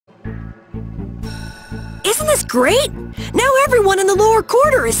Isn't this great? Now everyone in the lower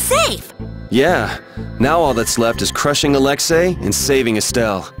quarter is safe! Yeah, now all that's left is crushing Alexei and saving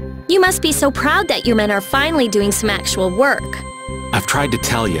Estelle. You must be so proud that your men are finally doing some actual work. I've tried to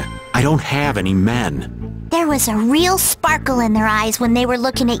tell you, I don't have any men. There was a real sparkle in their eyes when they were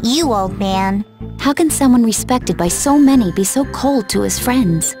looking at you, old man. How can someone respected by so many be so cold to his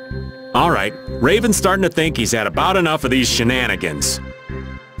friends? All right, Raven's starting to think he's had about enough of these shenanigans.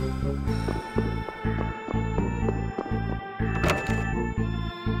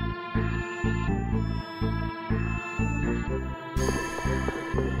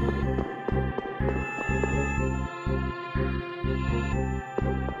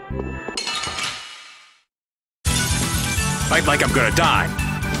 Fight like I'm gonna die.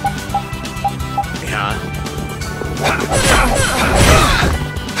 Yeah.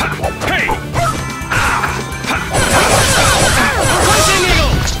 Hey! Crushing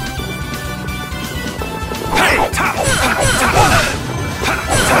eagle! Hey!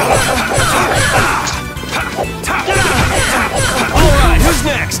 All right, who's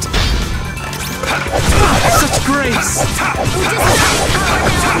next? Such grace!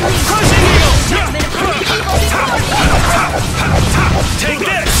 Crushing eagle! Take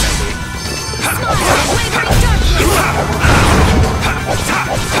this!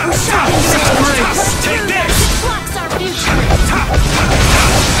 Take this!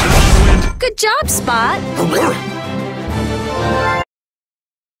 Good job, Spot!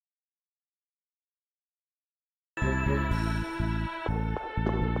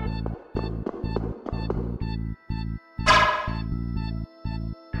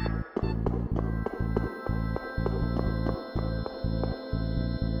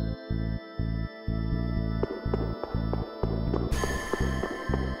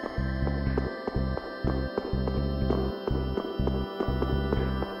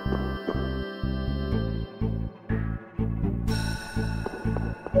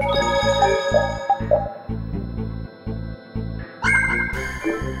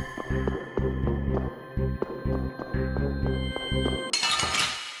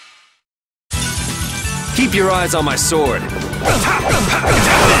 Keep your eyes on my sword. Take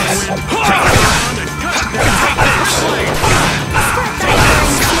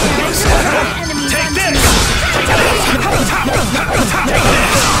this!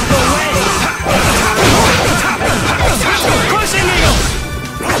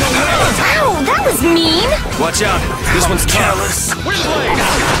 Ow, that was mean! Watch out, this one's careless. Windblade!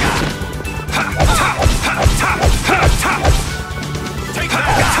 Take that!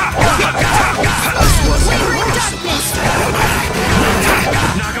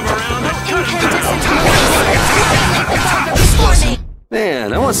 Knock him around and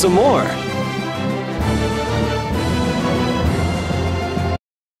Man, I want some more.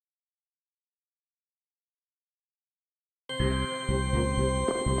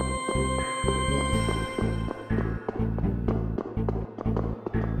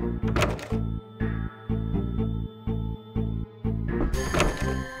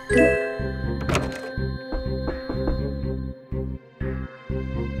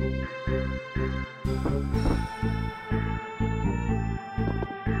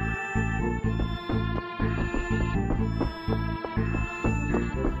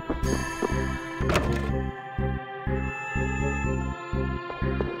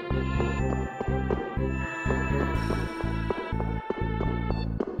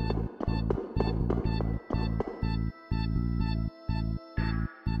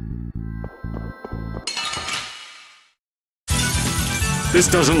 This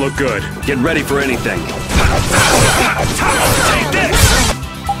doesn't look good. Get ready for anything. Take this!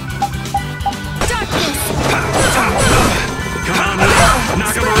 Darkness! Come on,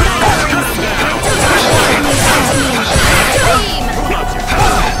 knock him around. Cut him down. Dream!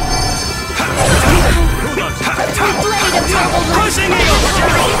 Blade of trouble! Crushing eagle!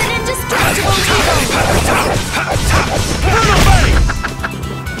 An indestructible eagle!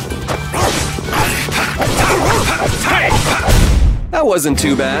 Hey! That wasn't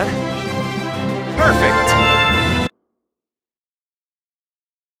too bad. Perfect.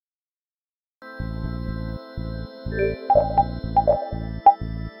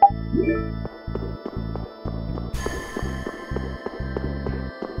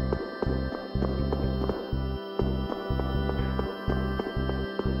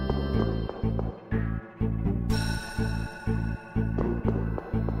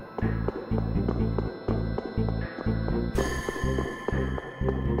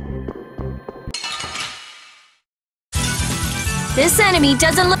 This enemy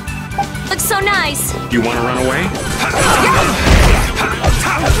doesn't look so nice. You want to run away?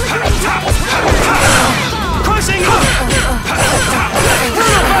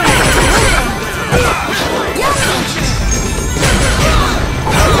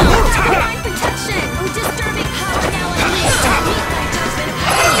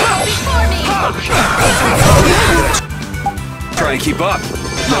 trying to keep up.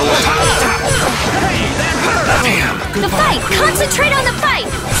 No way. Damn. The fight! Concentrate on the fight!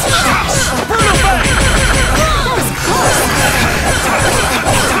 That was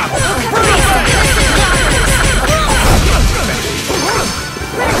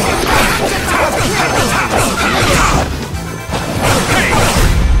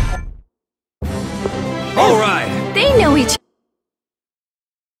All right. They know each.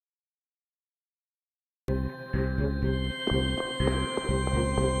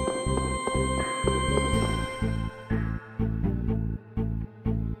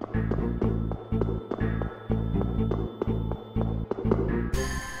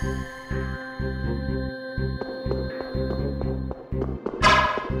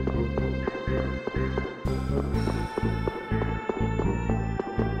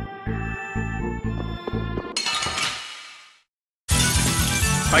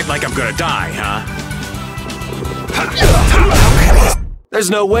 Fight like I'm gonna die, huh? There's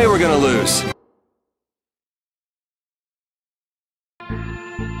no way we're gonna lose.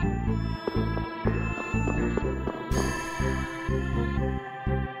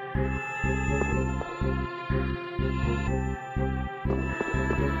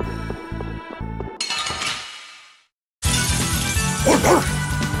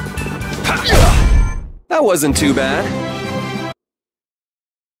 That wasn't too bad.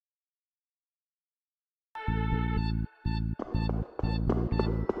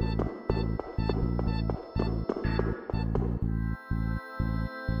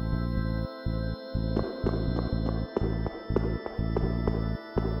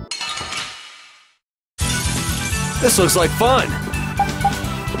 This looks like fun.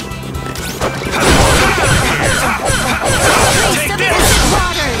 Take this!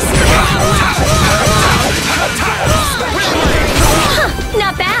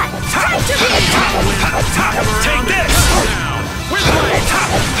 Not bad. Take this!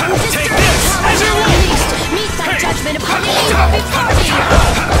 Take this! As you want! Meet thy judgment upon the evil before me.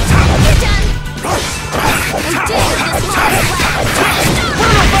 You're done. And dig of this lost land.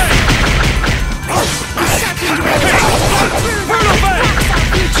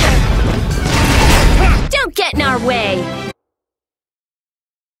 Don't get in our way.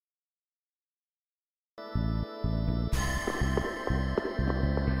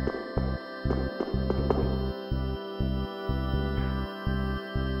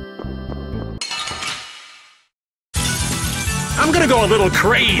 I'm gonna go a little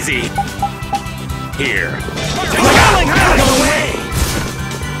crazy. Here. Take away!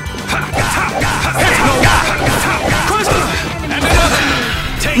 And another!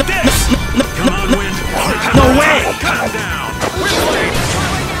 Take this! Come on, wind! No way! Cut him down!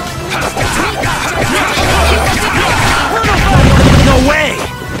 No way!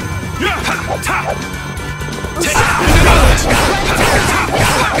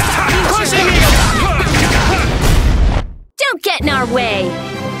 Don't get in our way.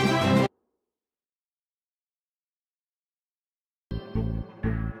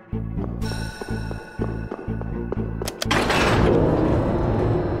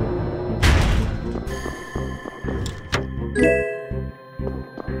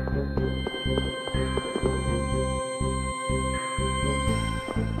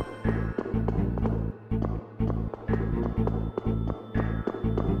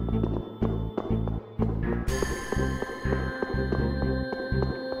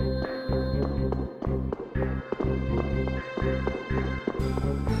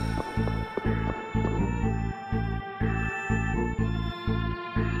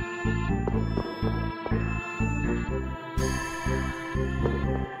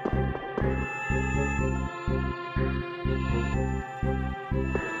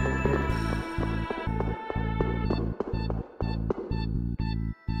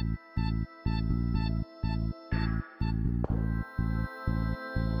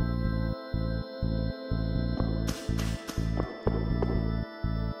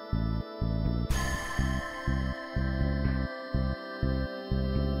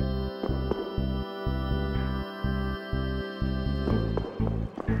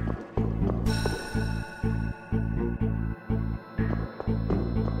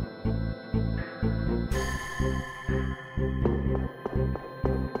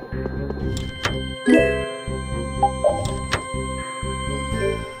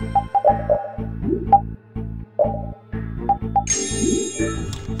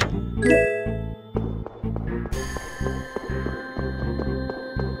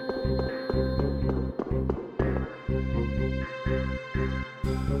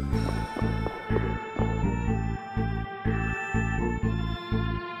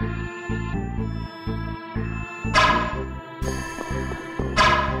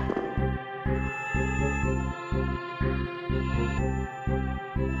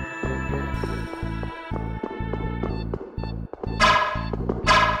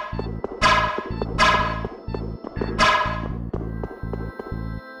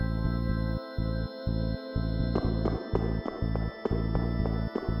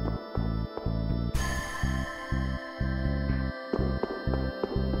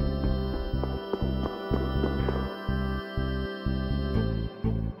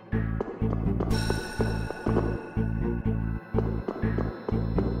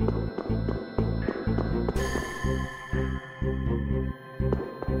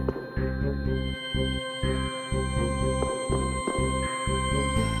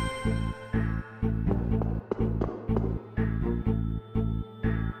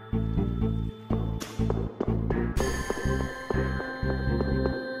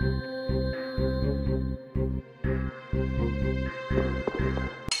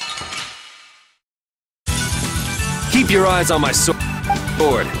 your eyes on my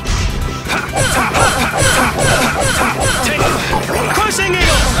sword. Take it! Crushing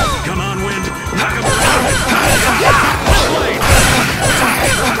eagle! Come on, wind! Knock him around!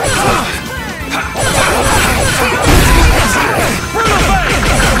 Brutal bang!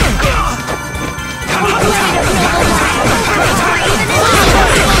 Come on,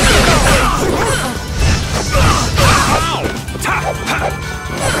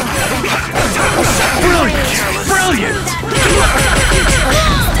 Brilliant! Brilliant!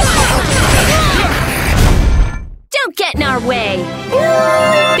 Don't get in our way!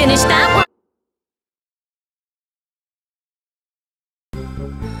 Finish that one!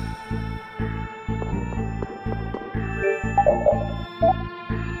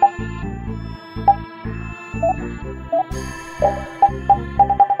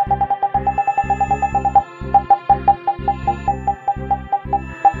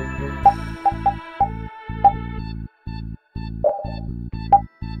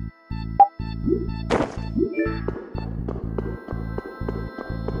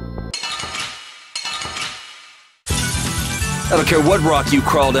 I don't care what rock you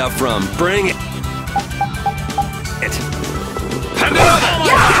crawled out from. Bring it. Hand it up!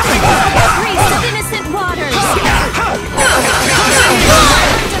 Priest of innocent waters!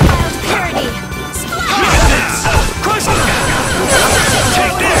 Undefiled purity! Crush it!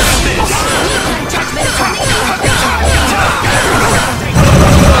 Take this! Judgment upon the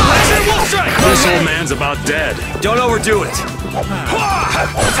Wolf strike! This old man's about dead. Don't overdo it.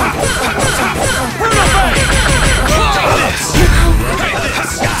 Brutal bang! Take this! Take this!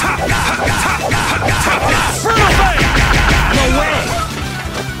 Brutal bang! No way!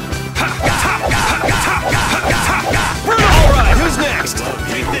 All right, who's next?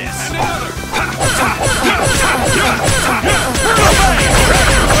 Take this!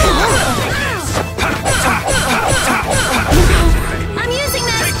 I'm using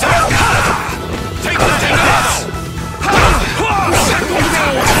this! Take this! Take this!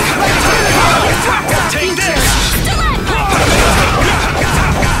 Take this!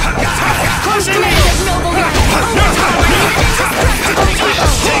 Crushing it!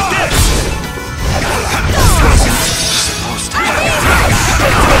 Take this!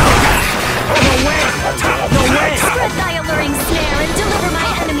 No way! Spread thy alluring snare and deliver my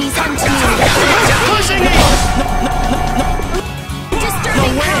enemies unto me! Pushing it!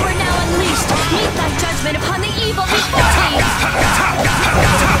 Disturbing power now unleashed! Meet thy judgment upon the evil before thee!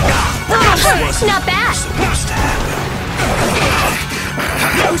 Not bad!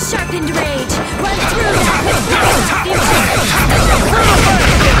 No sharpened rage! Run through that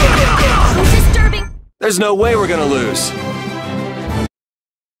with disturbing... There's no way we're gonna lose.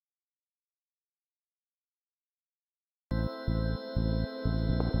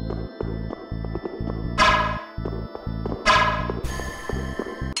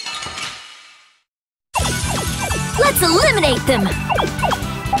 Let's eliminate them!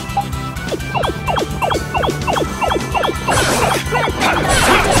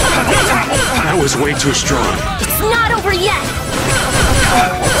 That was way too strong. It's not over yet!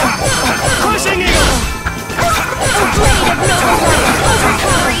 Crushing eagle! A blade of noble light!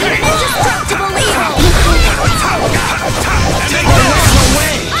 Overpower even indestructible evil! Take this! No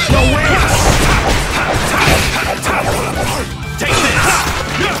way! No way! Take this!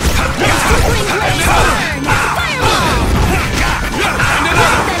 Flickering blades burn! Fireball!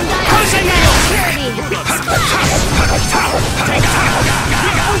 Crushing eagle! Purity!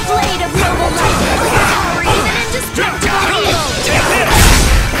 A blade of noble light! Overpower even indestructible evil! Take this!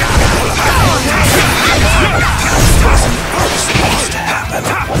 Supposed to happen.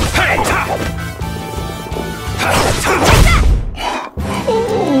 Hey!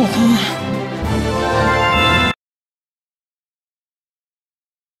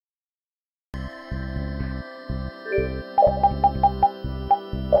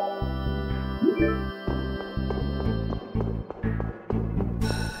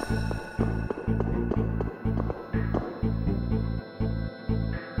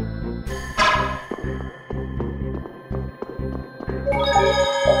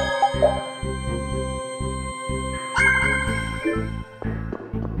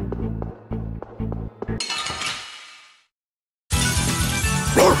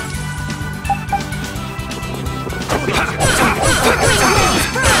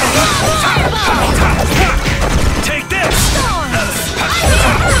 Take this!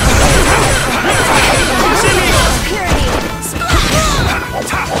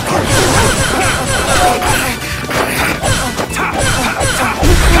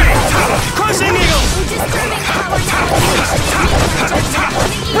 Crushing eagle!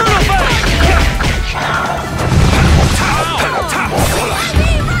 Brutal bang!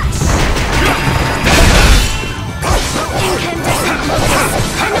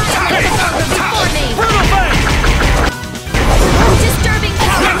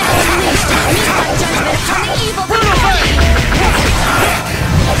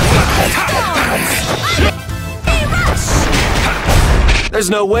 There's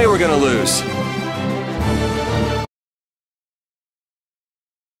no way we're gonna lose.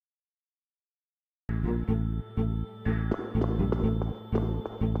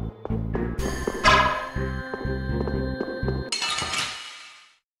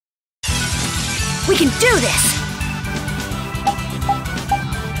 We can do this!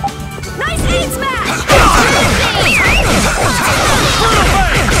 Nice aim smash!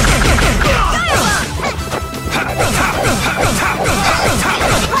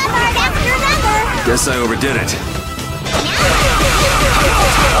 Guess I overdid it.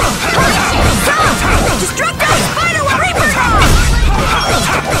 Destructo Spider Reaper!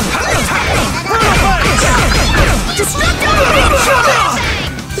 Destructo Reaper!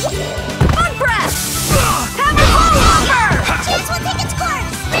 Bug breath! Have a ball lumber! Choose will take its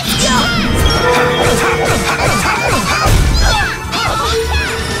course. Let's go.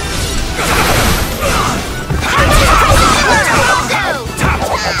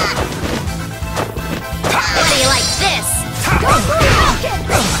 What do you like this?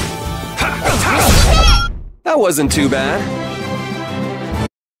 That wasn't too bad.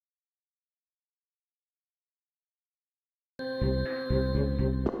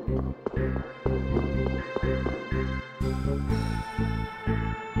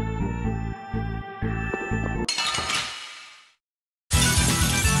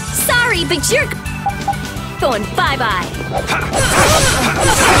 Sorry, but you're going bye-bye.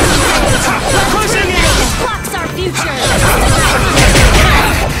 Blocks our future.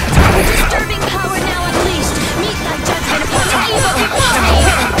 Disturbing power now unleashed. Meet thy judgment upon the evil before me.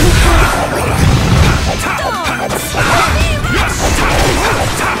 Thorns.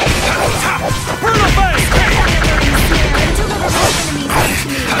 And deliver my enemies unto me.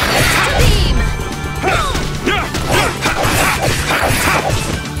 Beam.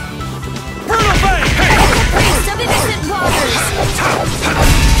 Priest of innocent waters.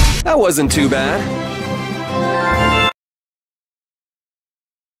 That wasn't too bad.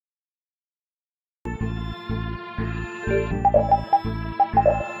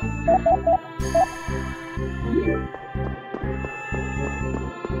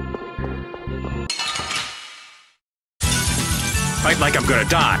 Fight like I'm gonna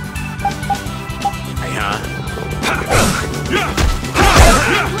die. Hey, huh?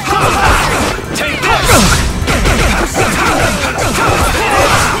 Take this!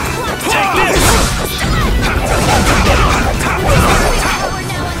 Take this! Power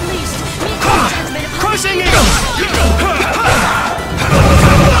now unleashed. Meet thy judgment upon Crushing the it!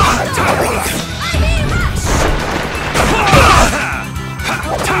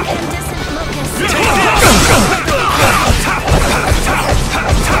 incandescent locust.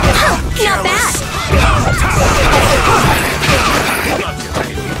 Not bad.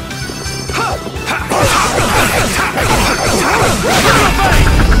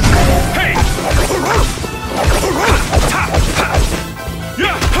 Hey!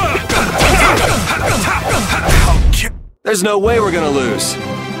 There's no way we're gonna lose.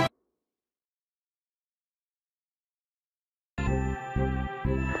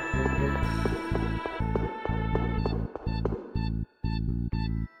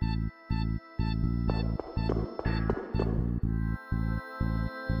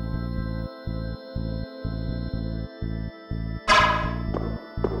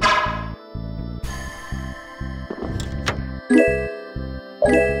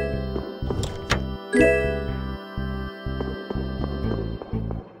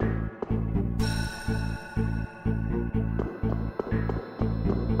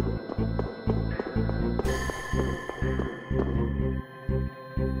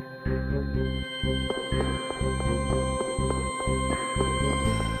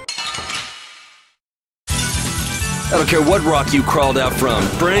 I don't care what rock you crawled out from.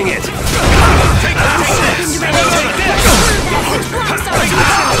 Bring it! Take this! Take this! Blocks our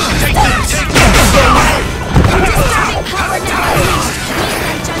future. Disturbing power now unleashed. Meet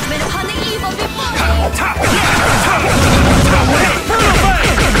thy judgment upon the evil before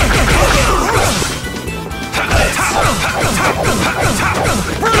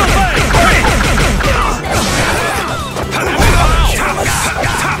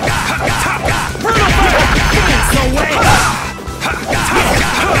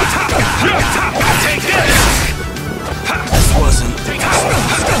Take this! This wasn't...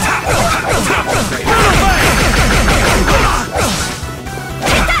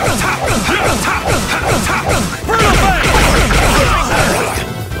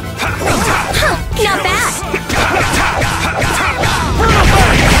 Not bad.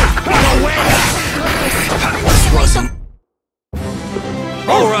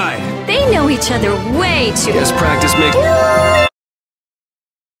 All right! They know each other way too Guess practice makes...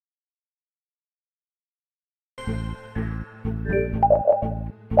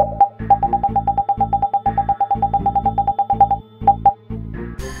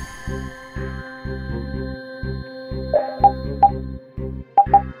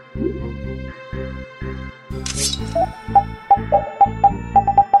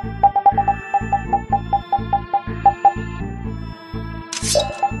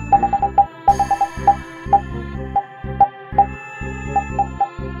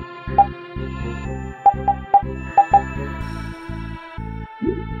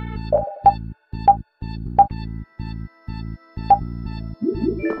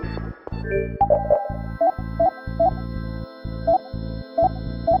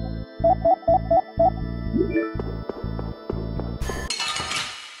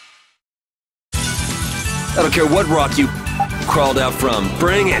 I don't care what rock you crawled out from.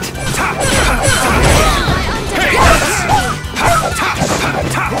 Bring it! Take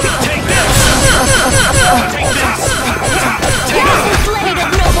this! Blade of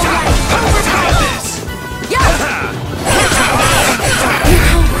noble life! Take this!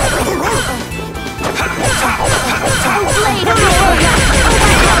 Blade of noble life!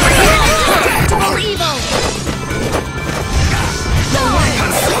 Indestructible evil! No way.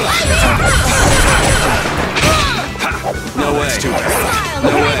 Smile of No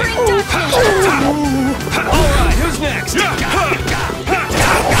way. wavering darkness! Alright, who's next?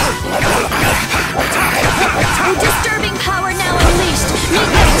 Disturbing power now unleashed! Meet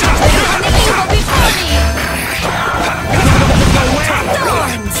my judgment on the evil before me!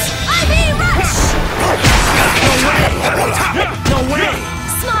 Thorns! Ivy rush! No way!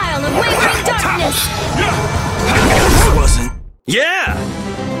 Smile of wavering darkness! This wasn't... Yeah!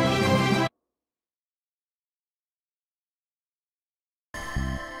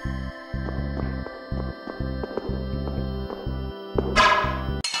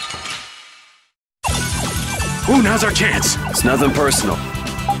 Ooh, now's our chance! It's nothing personal.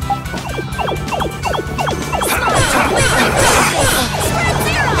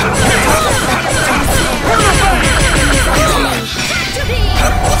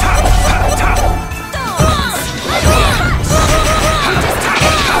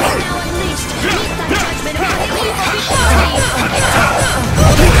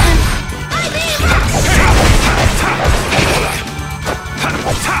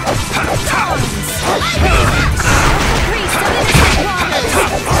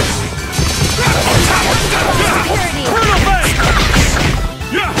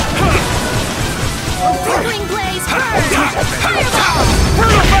 Flickering blaze burn! Fireball!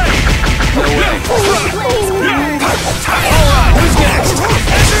 No way. Flickering blaze burn! Alright, who's next?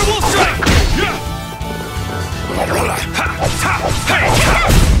 Azure will strike!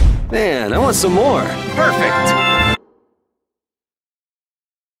 Man, I want some more. Perfect!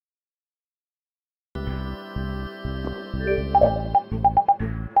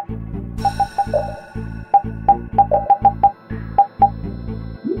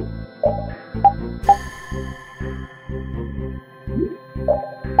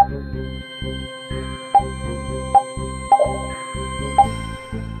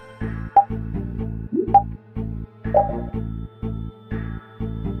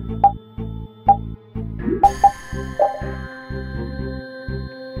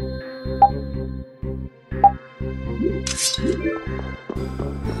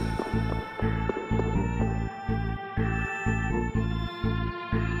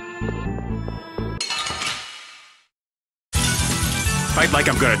 Fight like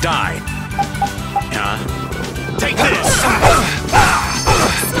I'm gonna die. Huh? Take this!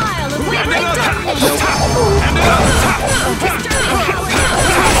 Smile of wavering darkness! Hand it up!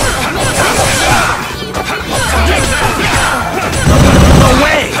 No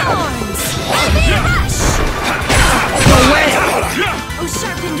way! Thorns! Heavy rush! No way! Oh,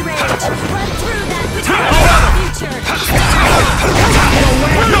 sharpened rage! Run through that which will future! No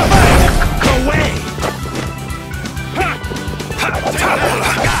way!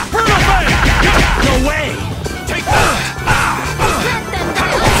 No way! Take that! Grant them thy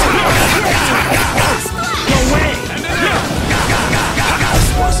ultimate fury! No way! This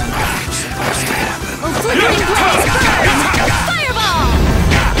wasn't supposed to happen. Oh, flickering blaze burn! Fireball!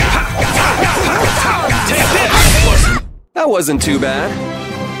 Take this! That wasn't too bad.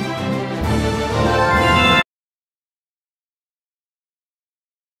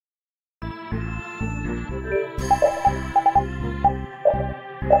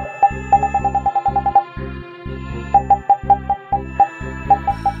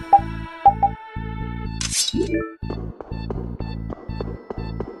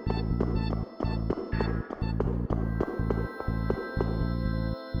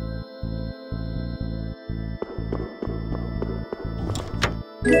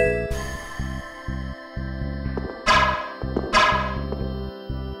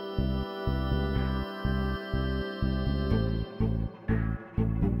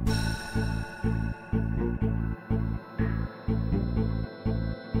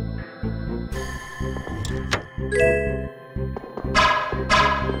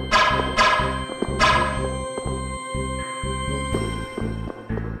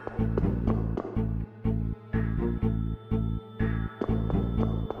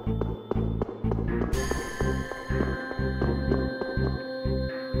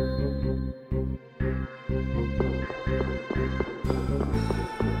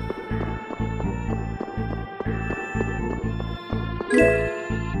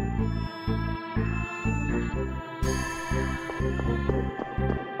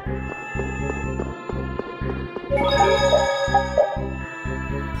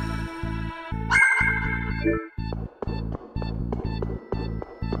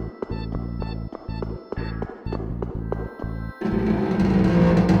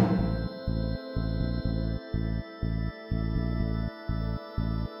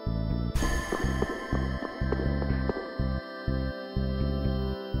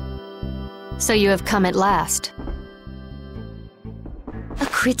 So you have come at last. A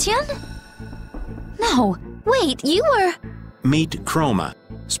Christian? No, wait, you were... Meet Chroma,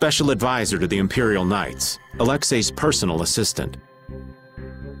 special advisor to the Imperial Knights, Alexei's personal assistant.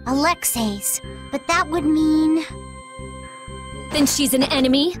 Alexei's, but that would mean... Then she's an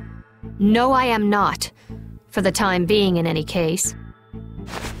enemy? No, I am not. For the time being, in any case.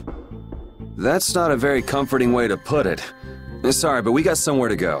 That's not a very comforting way to put it. Sorry, but we got somewhere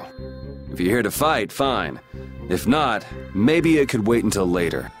to go. If you're here to fight, fine. If not, maybe it could wait until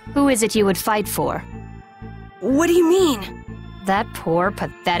later. Who is it you would fight for? What do you mean? That poor,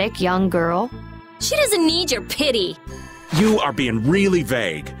 pathetic young girl? She doesn't need your pity. You are being really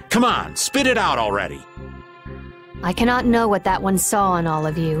vague. Come on, spit it out already. I cannot know what that one saw in all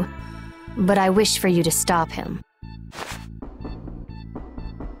of you, but I wish for you to stop him.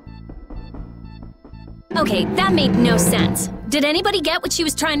 Okay, that made no sense. Did anybody get what she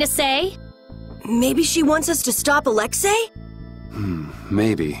was trying to say? Maybe she wants us to stop Alexei?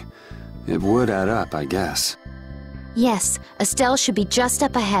 Maybe. It would add up, I guess. Yes, Estelle should be just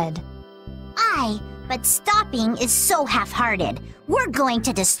up ahead. Aye, but stopping is so half-hearted. We're going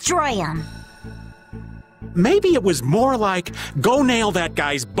to destroy him. Maybe it was more like, go nail that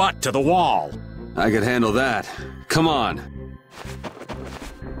guy's butt to the wall. I could handle that. Come on.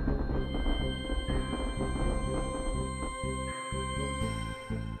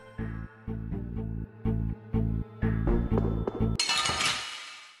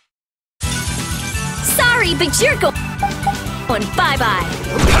 Sorry, but you're going bye-bye.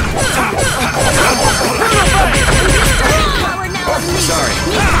 Power now unleashed. Sorry.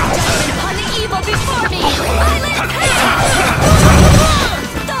 Judgment upon the evil before me. Violent pain.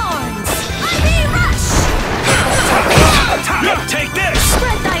 Thorns. Ivy rush. Take this!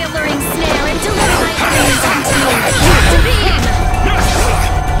 Spread thy alluring snare and deliver thy enemies unto me. To beam.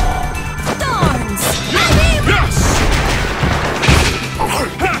 Thorns. Ivy rush.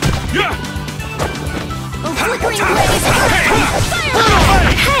 Flickering blaze!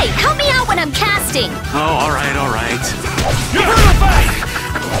 Firelight! Hey, help me out when I'm casting! Oh, all right, all right.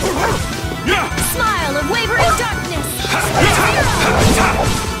 Smile of wavering darkness!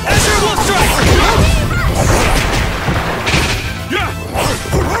 Azure Wolf Strike!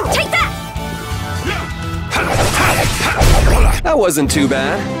 Take that! That wasn't too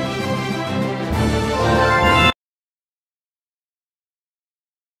bad.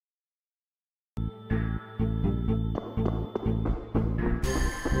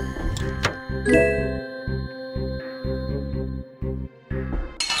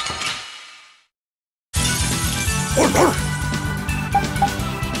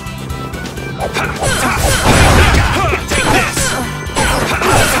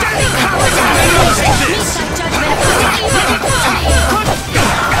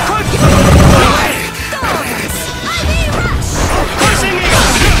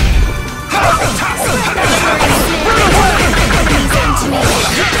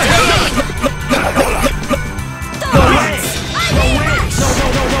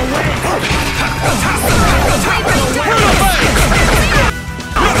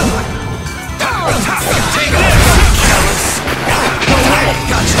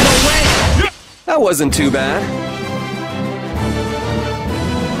 That wasn't too bad.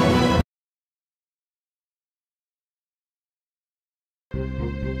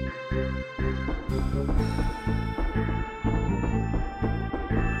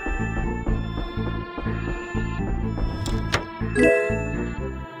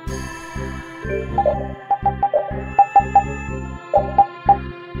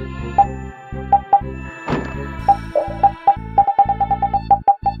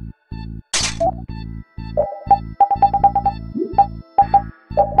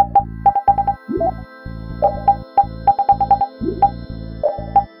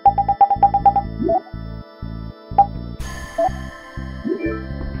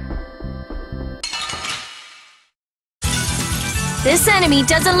 This enemy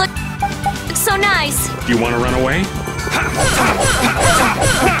doesn't look so nice. You want to run away?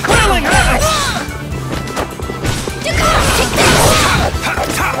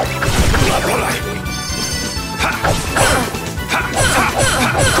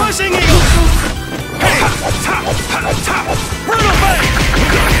 Crushing Eagle! Brutal Bite!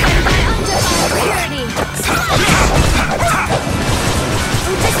 Purity.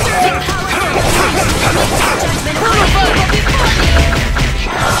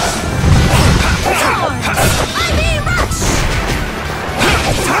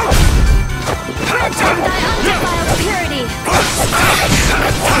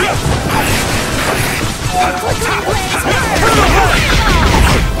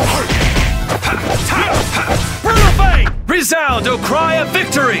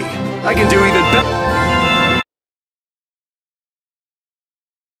 Victory! I can do even better.